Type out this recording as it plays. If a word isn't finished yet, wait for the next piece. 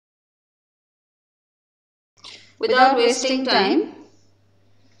without wasting time,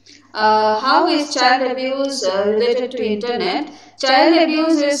 how is child abuse related to internet? Child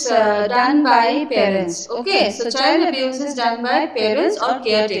abuse is done by parents. Okay, so child abuse is done by parents or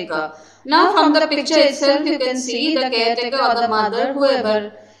caretaker. Now from the picture itself you can see the caretaker or the mother,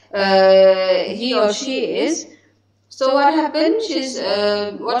 whoever he or she is. So what happened?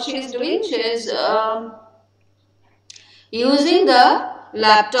 What she is doing? She is using the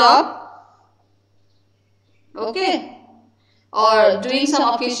laptop, okay, or doing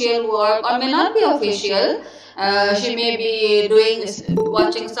some official work, or may not be official. She may be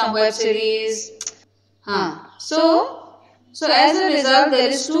watching some web series. So as a result, there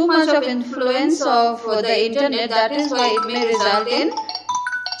is too much of influence of the internet. That is why it may result in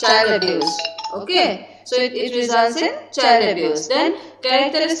child abuse. Okay, so it results in child abuse. Then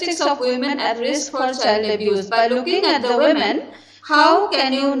characteristics of women at risk for child abuse. By looking at the women, how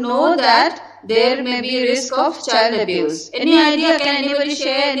can you know that there may be risk of child abuse? Any idea? Can anybody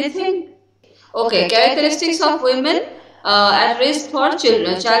share anything? Okay, characteristics of women at risk for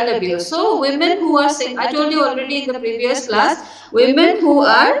child abuse. So women who are single, I told you already in the previous class, women who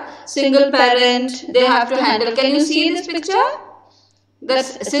are single parent, they have to handle. Can you see this picture? The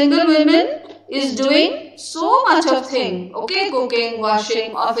single women is doing so much of thing, okay, cooking,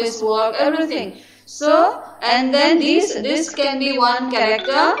 washing, office work, everything. So, and then this can be one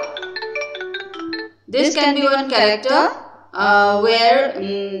character. This can be one character where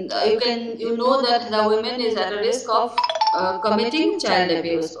you know that the woman is at a risk of committing child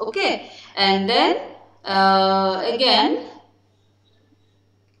abuse, okay. And then again,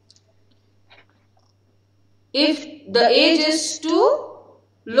 if the age is too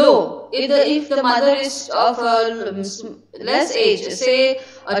low, if the mother is of less age, say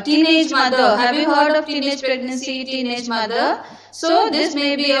a teenage mother. Have you heard of teenage pregnancy, teenage mother? So this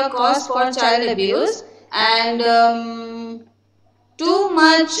may be a cause for child abuse. And too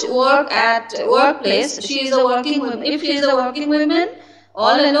much work at workplace. She is a working woman. If she is a working woman,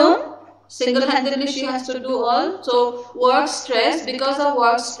 all alone, single-handedly she has to do all. So work stress, because of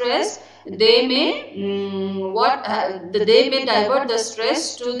work stress, they may they may divert the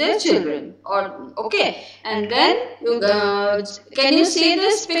stress to their children. Or okay, and then can you see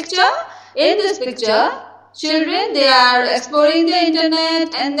this picture? In this picture, children, they are exploring the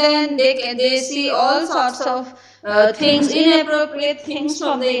internet, and then they see all sorts of things, inappropriate things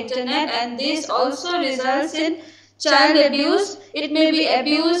from the internet, and this also results in child abuse. It may be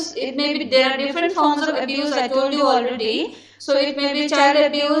abuse, there are different forms of abuse, I told you already. So it may be child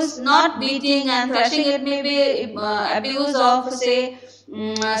abuse, not beating and thrashing. It may be abuse of, say,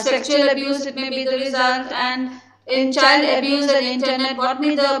 sexual abuse. It may be the result. And in child abuse and internet, what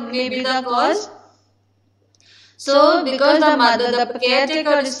may be the cause? So because the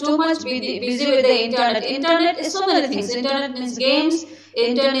caretaker is too much busy with the internet. Internet is so many things. Internet means games.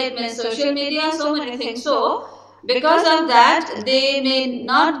 Internet means social media. So many things. So because of that, they may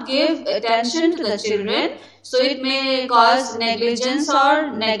not give attention to the children. So it may cause negligence or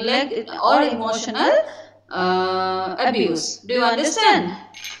neglect or emotional abuse. Do you understand?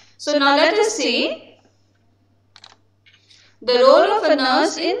 So now let us see the role of a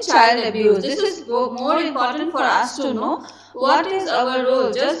nurse in child abuse. This is more important for us to know what is our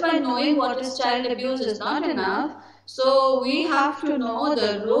role. Just by knowing what is child abuse is not enough. So we have to know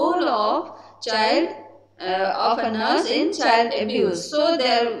the role of a nurse in child abuse. So we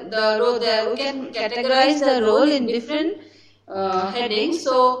can categorize the role in different headings.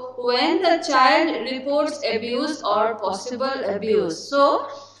 So when the child reports abuse or possible abuse. So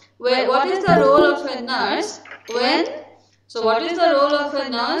what is the role of a nurse when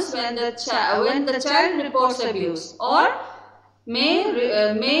the child reports abuse or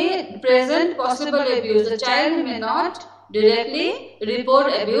may present possible abuse? The child may not directly report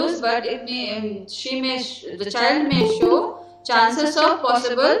abuse, but the child may show chances of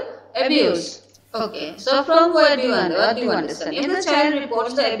possible abuse. Okay, so from what do you understand? If the child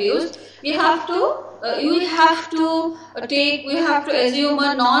reports the abuse, we have to assume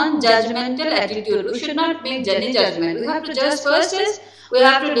a non-judgmental attitude. We should not make any judgment. We have to we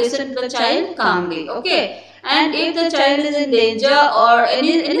have to listen to the child calmly. Okay, and if the child is in danger or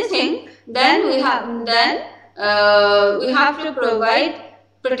anything, then we have to provide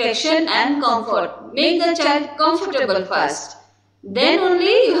protection and comfort. Make the child comfortable first. Then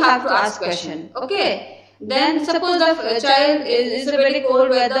only you have to ask question. Okay. Then suppose the child is a very cold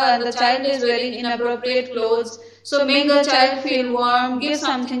weather and the child is wearing inappropriate clothes. So make the child feel warm, give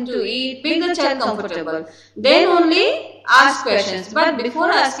something to eat, make the child comfortable. Then only ask questions. But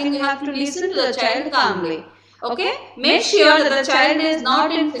before asking, you have to listen to the child calmly. Okay, make sure that the child is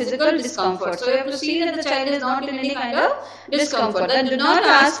not in physical discomfort. So you have to see that the child is not in any kind of discomfort. Then do not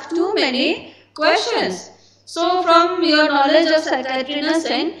ask too many questions. So from your knowledge of psychiatry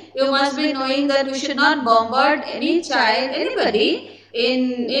nursing, you must be knowing that we should not bombard any child, anybody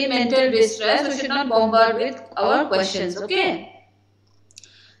in mental distress. We should not bombard with our questions. Okay.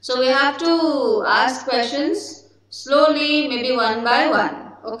 So we have to ask questions slowly, maybe one by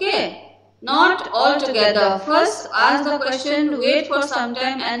one. Okay. Not all together. First ask the question, wait for some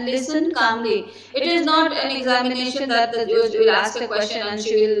time and listen calmly. It is not an examination that the judge will ask a question and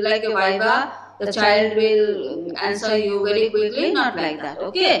she will, like a viva, the child will answer you very quickly. Not like that.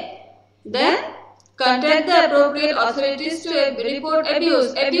 Okay. Then contact the appropriate authorities to report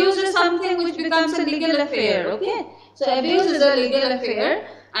abuse. Abuse is something which becomes a legal affair. Okay. So abuse is a legal affair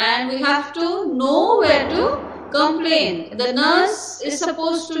and we have to know where to complain. The nurse is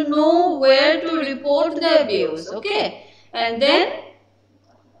supposed to know where to report the abuse. Okay. And then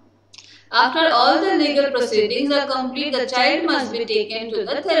after all the legal proceedings are complete, the child must be taken to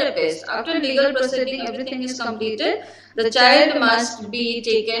the therapist. After legal proceeding, everything is completed, the child must be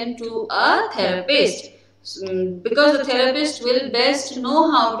taken to a therapist because the therapist will best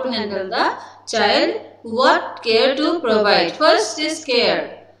know how to handle the child, what care to provide. First is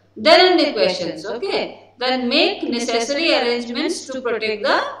care, then only questions. Okay, then make necessary arrangements to protect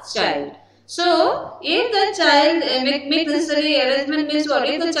the child. So, if the child make necessary arrangement means what?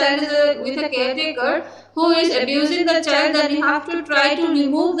 If the child is with a caretaker who is abusing the child, then you have to try to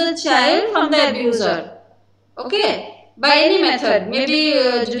remove the child from the abuser. Okay, by any method, maybe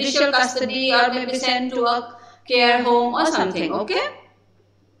judicial custody or maybe sent to a care home or something. Okay.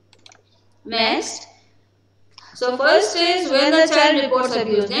 Next. So first is when the child reports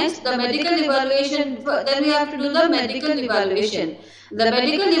abuse. Next, the medical evaluation. Then we have to do the medical evaluation. The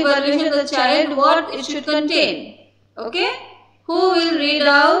medical evaluation of the child, what it should contain. Okay? Who will read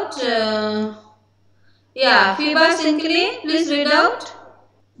out? Yeah, Fiba Sinkli, please read out.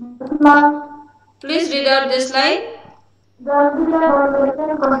 Please read out this line. The medical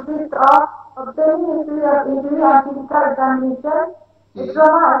evaluation consists of obtaining history of injury and physical examination, a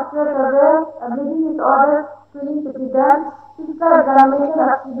trauma actual survey, a bleeding disorder screening to be done, physical examination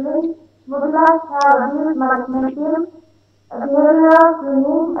of siblings, mobilized child abuse management team, a behavioral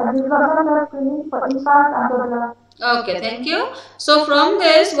screening, a developmental screening for infants and toddlers. Okay, thank you. So from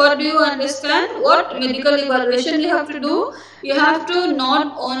this, what do you understand? What medical evaluation you have to do? You have to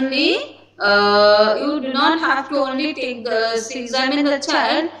not only you do not have to only examine the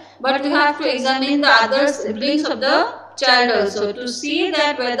child, but you have to examine the other siblings of the child also to see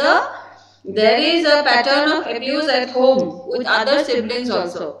that whether there is a pattern of abuse at home with other siblings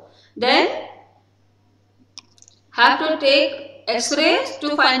also. Then have to take x-rays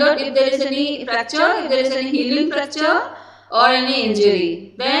to find out if there is any fracture, if there is any healing fracture or any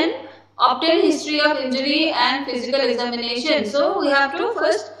injury. Then obtain history of injury and physical examination. So we have to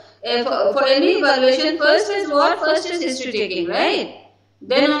first, for any evaluation, first is what? First is history taking, right?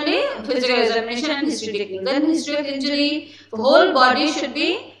 Then only physical examination and history taking. Then history of injury, the whole body should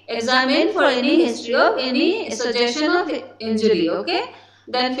be examined for any history of any suggestion of injury, okay?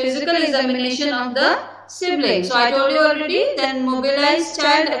 Then physical examination of the sibling. So I told you already. Then mobilize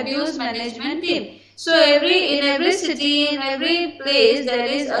child abuse management team. So in every city, in every place, there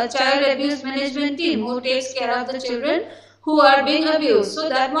is a child abuse management team who takes care of the children who are being abused. So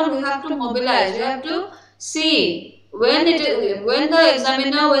that one we have to mobilize. We have to see when the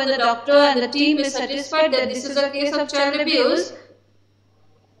examiner, when the doctor and the team is satisfied that this is a case of child abuse,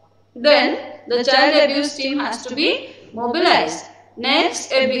 then the child abuse team has to be mobilized.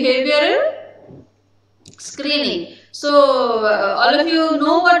 Next, a behavioral screening. So all of you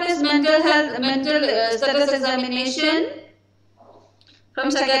know what is mental status examination from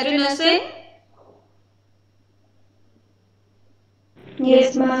psychiatry nursing?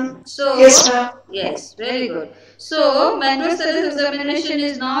 Yes, ma'am. So Yes, ma'am. yes, very good. So mental status examination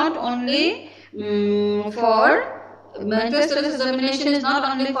is not only for mental status examination is not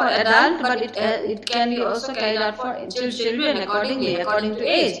only for adult, but it can be also carried out for children according to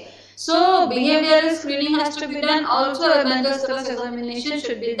age. So behavioral screening has to be done. Also a mental status examination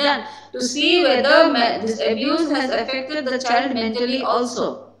should be done to see whether this abuse has affected the child mentally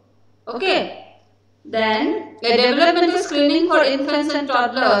also. Okay. Then a developmental screening for infants and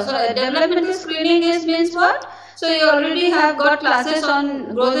toddlers. So a developmental screening means what? So you already have got classes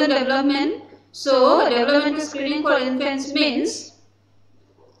on growth and development. So developmental screening for infants means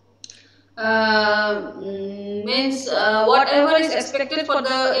whatever is expected for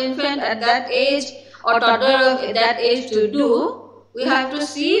the infant at that age or toddler of that age to do, We have to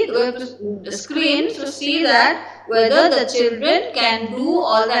see, we have to screen to see that whether the children can do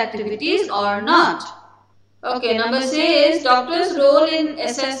all the activities or not. Okay, number C is doctor's role in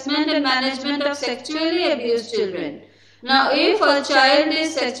assessment and management of sexually abused children. Now, if a child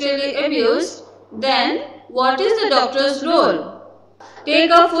is sexually abused, then what is the doctor's role? Take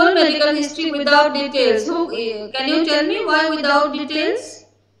a full medical history without details. Can you tell me why without details?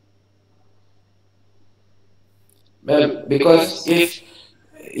 Well, because if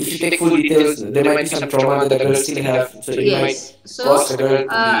you take full details, there might be some trauma that the girl still have, so it might Yes. So, cause the girl to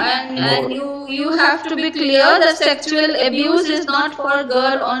be and more. you have to be clear that sexual abuse is not for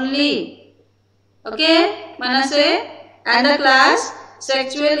girl only. Okay, Manasseh? And the class,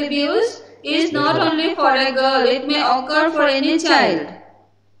 sexual abuse is Yes, not ma'am. only for a girl, it may occur for any child.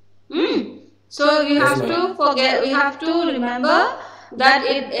 So we Yes, have ma'am. to forget, we have to remember that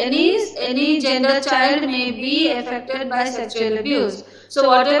any gender child may be affected by sexual abuse. So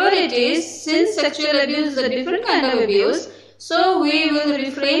whatever it is, since sexual abuse is a different kind of abuse, so we will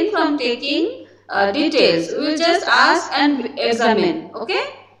refrain from taking details. We will just ask and examine. Okay?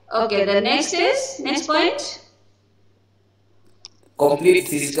 Okay. The next point. Complete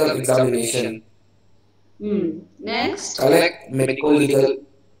physical examination. Next. Collect medical legal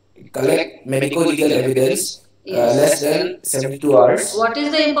evidence less Yes. than 72 hours. What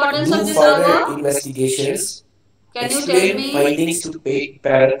is the importance Do of this further hour? investigations. Can you tell Explain me? findings to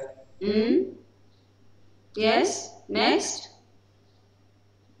parents. Yes. Next.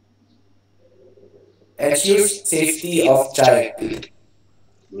 Ensures safety of child.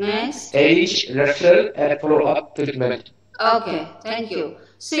 Next. Arrange referral and follow-up treatment. Okay. Thank you.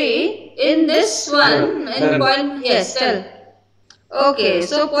 See, in this one, in point, yes, tell. Okay.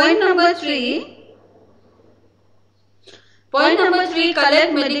 So point number 3. Point number 3,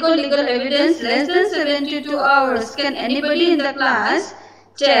 collect medical legal evidence less than 72 hours. Can anybody in the class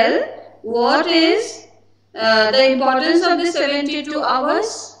tell what is the importance of the 72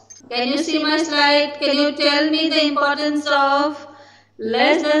 hours? Can you see my slide? Can you tell me the importance of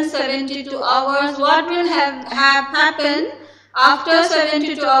less than 72 hours? What will have happen after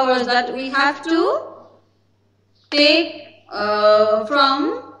 72 hours that we have to take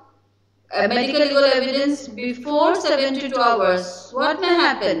from medical legal evidence before 72 hours? What may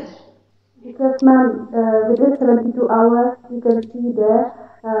happen? Because ma'am, within 72 hours, you can see the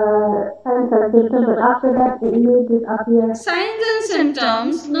signs and symptoms, but after that, the image disappears. Signs and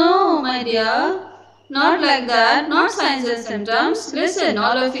symptoms? No, my dear. Not like that. Not signs and symptoms. Listen,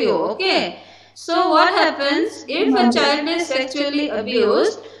 all of you, okay? So, what happens if a child is sexually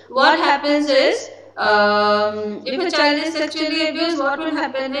abused? What happens is, if a child is sexually abused, what will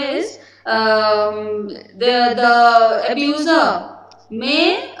happen is, the abuser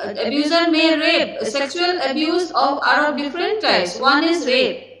may rape. Sexual abuse are of different types. One is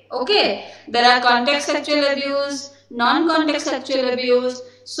rape. Okay, there are contact sexual abuse, non-contact sexual abuse.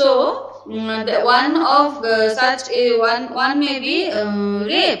 So the one of such a one may be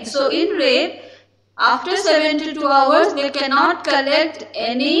rape. So in rape, after 72 hours, they cannot collect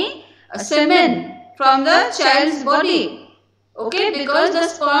any semen from the child's body. Okay, because the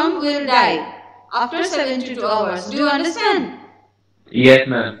sperm will die after 72 hours. Do you understand? Yes,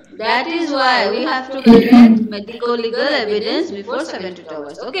 ma'am. That is why we have to collect medical legal evidence before 72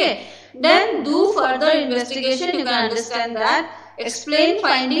 hours. Okay. Then do further investigation. You can understand that. Explain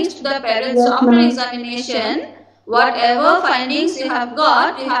findings to the parents. So Yes, after ma'am. examination, whatever findings you have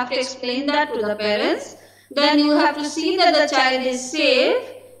got, you have to explain that to the parents. Then you have to see that the child is safe.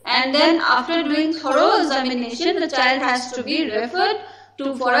 And then after doing thorough examination, the child has to be referred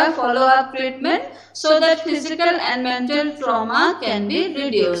to for a follow-up treatment so that physical and mental trauma can be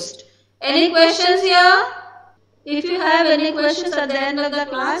reduced. Any questions here? If you have any questions at the end of the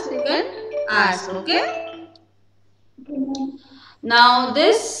class, you can ask, okay? Now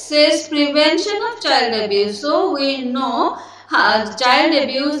this says prevention of child abuse. So we know child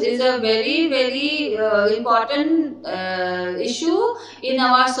abuse is a very important issue in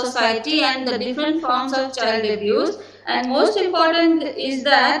our society and the different forms of child abuse. And most important is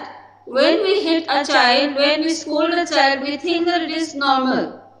that when we hit a child, when we scold a child, we think that it is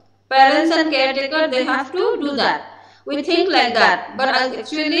normal. Parents and caretaker, they have to do that. We think like that, but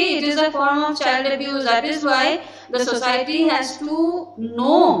actually it is a form of child abuse. That is why the society has to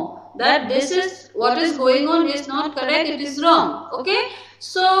know that this is what is going on is not correct, it is wrong. Okay,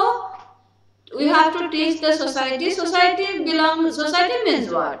 so we have to teach the society. Society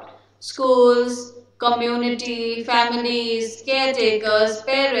means what? Schools, community, families, caretakers,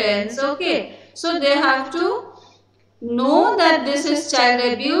 parents. Okay, so they have to know that this is child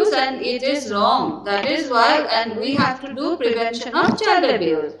abuse and it is wrong. That is why, and we have to do prevention of child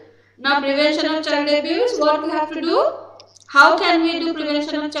abuse. Now, prevention of child abuse, what we have to do? How can we do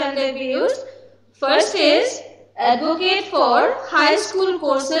prevention of child abuse? First is advocate for high school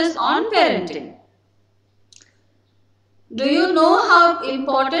courses on parenting. Do you know how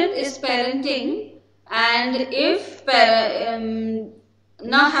important is parenting? And if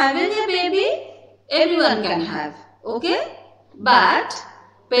now having a baby, everyone can have, okay? But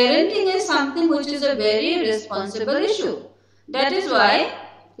parenting is something which is a very responsible issue. That is why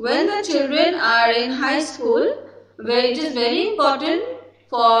when the children are in high school, where it is very important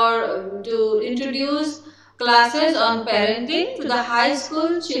for to introduce classes on parenting to the high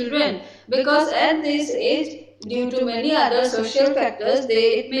school children, because at this age, due to many other social factors,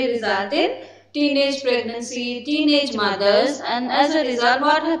 it may result in teenage pregnancy, teenage mothers, and as a result,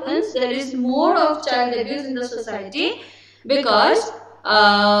 what happens? There is more of child abuse in the society because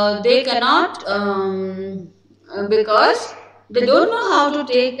they cannot, because they don't know how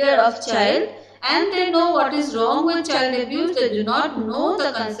to take care of child, and they know what is wrong with child abuse. They do not know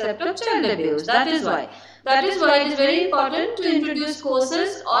the concept of child abuse. That is why. That is why it is very important to introduce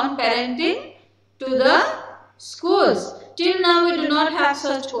courses on parenting to the schools. Till now we do not have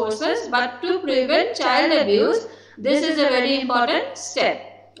such courses, but to prevent child abuse, this is a very important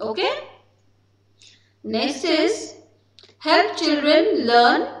step. Okay? Next is help children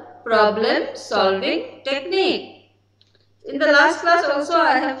learn problem solving technique. In the last class also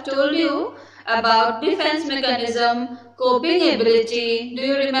I have told you about defense mechanism, coping ability. Do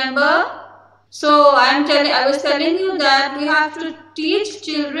you remember? So I was telling you that we have to teach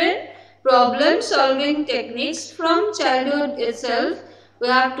children problem solving techniques from childhood itself. We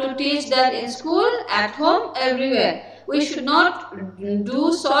have to teach that in school, at home, everywhere. We should not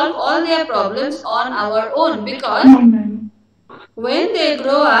solve all their problems on our own, because when they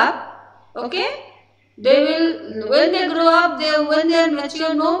grow up, okay, when they grow up, when they are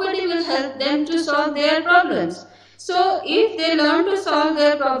mature, nobody will help them to solve their problems. So if they learn to solve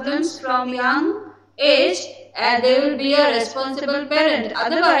their problems from young age, they will be a responsible parent.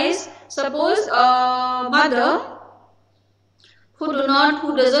 Otherwise, suppose a mother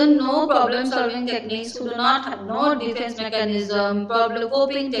who doesn't know problem solving techniques, who do not know defense mechanism, problem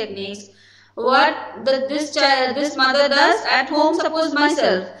coping techniques, this mother does at home. Suppose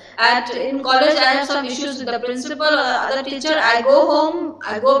myself, in college I have some issues with the principal or other teacher. I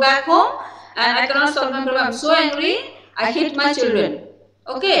go back home, and I cannot solve my problem. I'm so angry, I hit my children.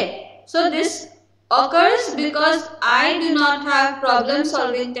 Okay, so this occurs because I do not have problem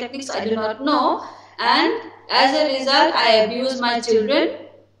solving techniques. I do not know, and as a result I abuse my children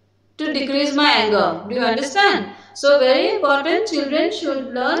to decrease my anger. Do you understand? So very important, children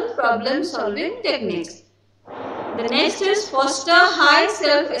should learn problem solving techniques. The next is foster high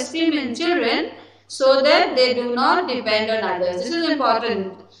self-esteem in children so that they do not depend on others. This is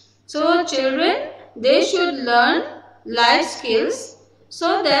important. So children, they should learn life skills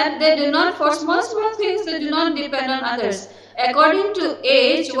so that they do not, for small things, they do not depend on others. According to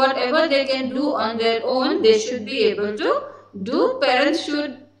age, whatever they can do on their own, they should be able to do. Parents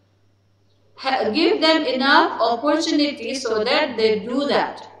should give them enough opportunity so that they do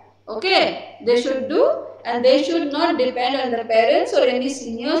that. Okay, they should do, and they should not depend on the parents or any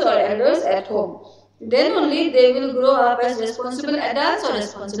seniors or elders at home. Then only they will grow up as responsible adults or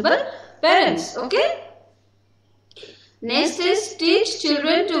responsible parents. Okay. Next is teach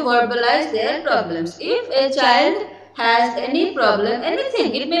children to verbalize their problems. If a child has any problem,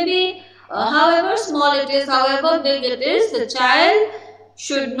 anything, it may be however small it is, however big it is, the child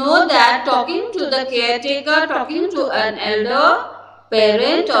should know that talking to the caretaker, talking to an elder,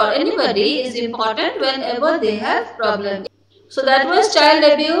 parent or anybody is important whenever they have problem. So that was child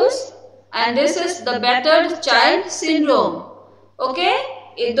abuse, and this is the battered child syndrome. Okay?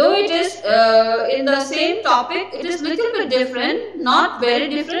 Though it is in the same topic, it is little bit different, not very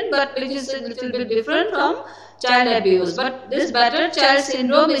different, but it is a little bit different from child abuse. But this battered child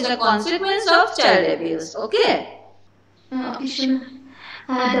syndrome is a consequence of child abuse. Okay?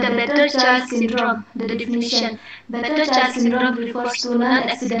 The better child syndrome, the definition. Better child syndrome refers to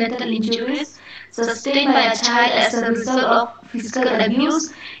non-accidental injuries sustained by a child as a result of physical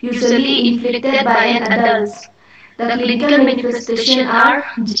abuse, usually inflicted by an adult. The clinical manifestations are,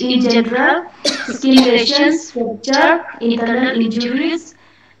 in general, skin lesions, fracture, internal injuries,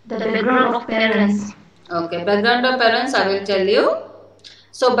 the background of parents. Okay, background of parents I will tell you.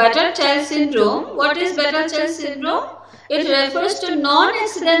 So, battered child syndrome, what is battered child syndrome? It refers to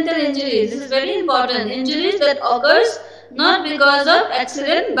non-accidental injuries. This is very important. Injuries that occurs not because of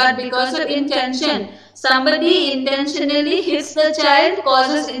accident but because of intention. somebody intentionally hits the child,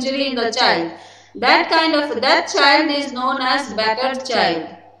 causes injury in the child. That child is known as battered child.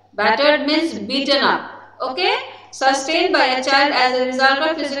 Battered means beaten up. Okay? Sustained by a child as a result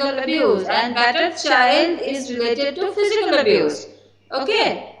of physical abuse, and battered child is related to physical abuse.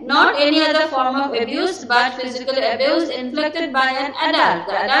 Okay, not any other form of abuse but physical abuse inflicted by an adult.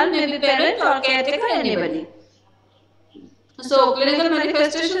 The adult may be parent or caretaker, anybody. So clinical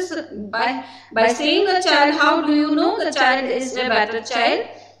manifestations, by seeing the child, how do you know the child is a battered child?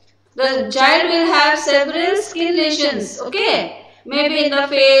 The child will have several skin lesions, okay? Maybe in the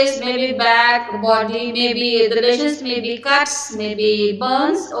face, maybe back, body, maybe the lesions may be cuts, maybe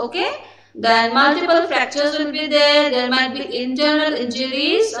burns, okay? Then multiple fractures will be there, there might be internal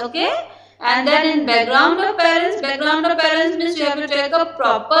injuries, okay? And then in background of parents means you have to take a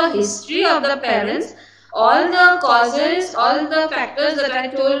proper history of the parents. All the causes, all the factors that I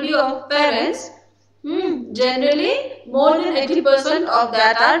told you of parents, generally more than 80% of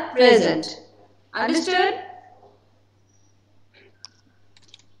that are present. Understood?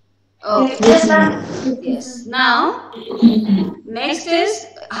 Okay. Yes, ma'am. Yes. Now, next is,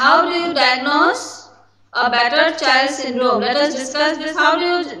 how do you diagnose a battered child syndrome? Let us discuss this. How do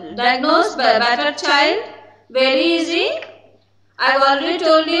you diagnose battered child? Very easy. I've already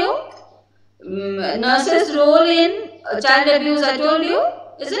told you. Nurse's role in child abuse, I told you,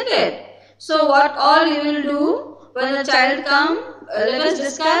 isn't it? So what all you will do when a child comes, let us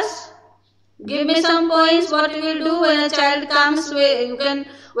discuss. Give me some points what you will do when a child comes.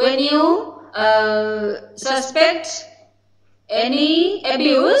 When you suspect any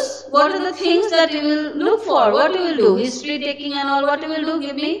abuse, what are the things that you will look for? What you will do? History taking and all, what you will do?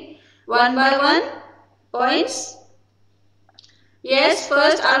 Give me one by one points. Yes,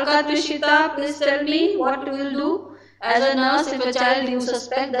 first Alka Trishita, please tell me what you will do as a nurse if a child, you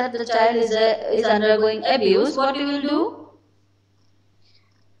suspect that the child is undergoing abuse. What you will do?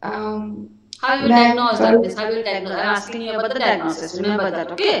 How you will diagnose that? How you will diagnose? I'm asking you about the diagnosis. Remember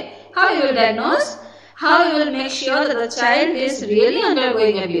that, okay? How you will diagnose? How you will make sure that the child is really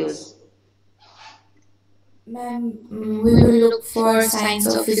undergoing abuse? Ma'am, we will look for signs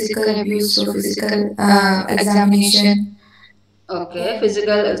of physical abuse, so physical examination. Okay,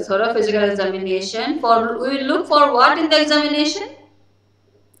 thorough physical examination. We will look for what in the examination?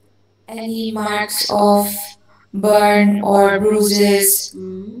 Any marks of burn or bruises,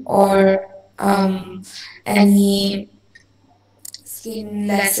 or any skin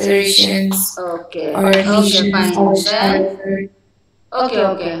lacerations, okay, or lesions. Fine.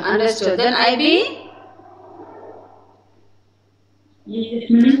 Okay, understood. Then IB? Yes,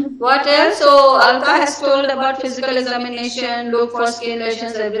 ma'am. What else? So Alka has told about physical examination, look for skin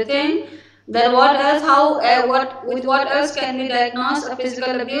lesions, everything. Then what else? With what else can we diagnose a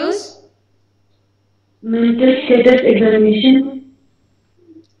physical abuse? Mental status examination.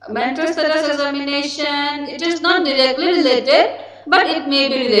 Mental status examination. It is not directly related, but it may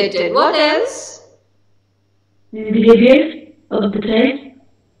be related. What else? Behavior of the child.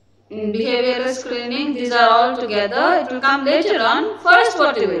 Behavioral screening. These are all together. It will come later on. First,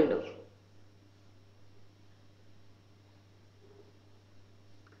 what you will do?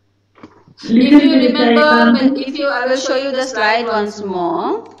 If you remember, I will show you the slide once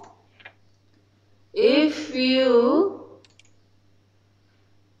more. If you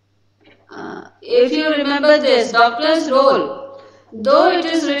remember this, doctor's role, though it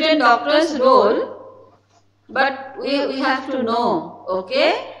is written doctor's role, but we have to know,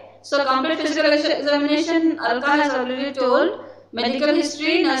 okay? So complete physical examination, Alka has already told. Medical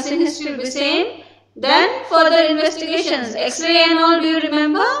history, nursing history will be same. Then further investigations, X-ray and all, do you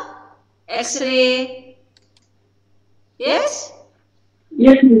remember? X-ray, yes?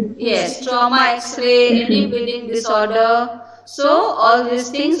 Yes, trauma X-ray, any bleeding disorder. So all these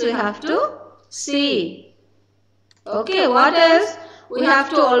things we have to see. Okay, what else? We have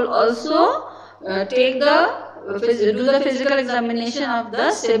to also do the physical examination of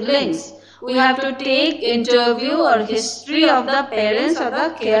the siblings. We have to take interview or history of the parents or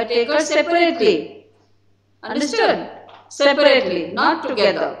the caretaker separately. Understood? Separately, not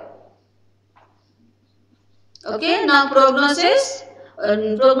together. Okay, now prognosis.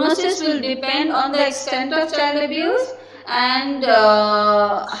 Prognosis will depend on the extent of child abuse and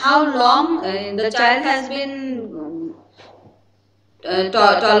how long the child has been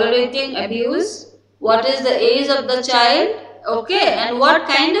tolerating abuse, what is the age of the child, okay, and what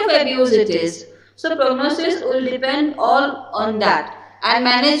kind of abuse it is. So prognosis will depend all on that, and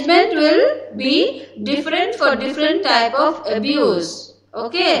management will be different for different type of abuse,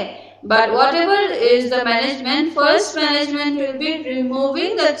 okay. But whatever is the management, first management will be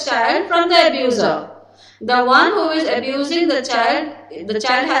removing the child from the abuser. The one who is abusing the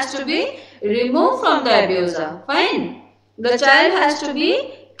child has to be removed from the abuser. Fine. The child has to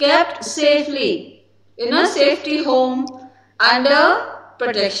be kept safely in a safety home under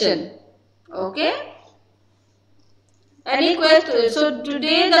protection. Okay. Any question? So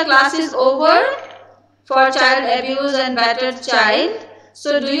today the class is over for child abuse and battered child.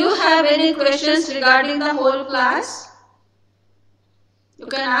 So do you have any questions regarding the whole class? You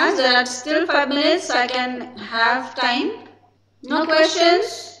can ask. There are still 5 minutes. I can have time. No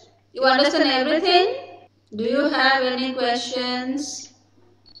questions? You understand everything? Do you have any questions?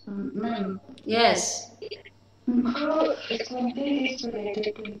 Ma'am. Yes. How squinting is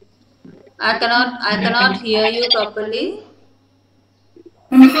related to? I cannot hear you properly.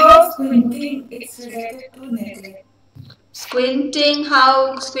 How squinting is related to neglect? Squinting,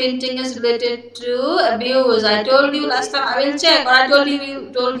 how squinting is related to abuse. I told you last time I will check, or I told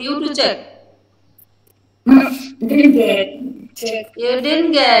you to check. Didn't get. Check. You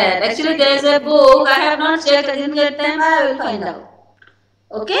didn't get. Actually, there is a book. I have not checked. I didn't get time. I will find out.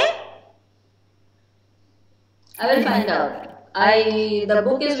 Okay? I will find out. The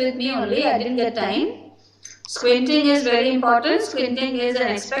book is with me only. I didn't get time. Squinting is very important. Squinting is an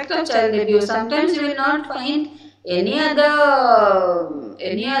aspect of child abuse. Sometimes you will not find any other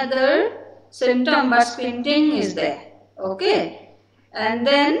symptom, but squinting is there. Okay. And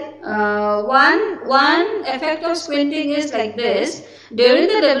then one effect of squinting is like this. During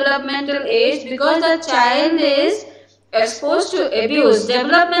the developmental age, because the child is exposed to abuse,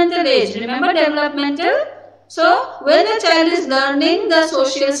 developmental age, remember developmental? So when the child is learning the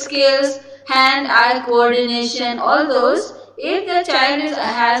social skills, hand-eye coordination, all those, if the child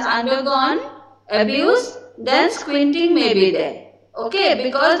has undergone abuse, then squinting may be there. Okay,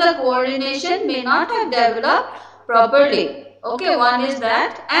 because the coordination may not have developed properly. Okay, one is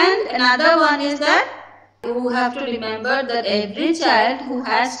that, and another one is that you have to remember that every child who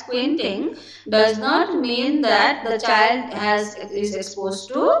has squinting does not mean that the child is exposed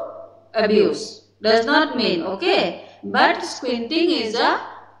to abuse. Does not mean, okay. But squinting is a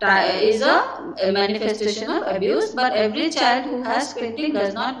manifestation of abuse. But every child who has squinting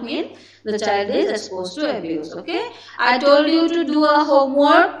does not mean the child is exposed to abuse. Okay. I told you to do a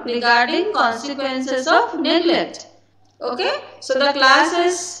homework regarding consequences of neglect. Okay. So the class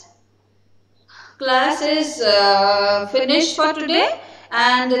is finished for today,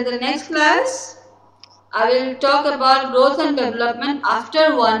 and in the next class I will talk about growth and development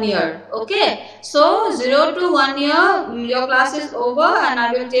after 1 year. Okay, so 0 to 1 year your class is over, and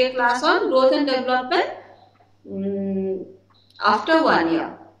I will take class on growth and development after 1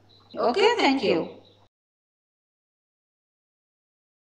 year. Okay, thank you.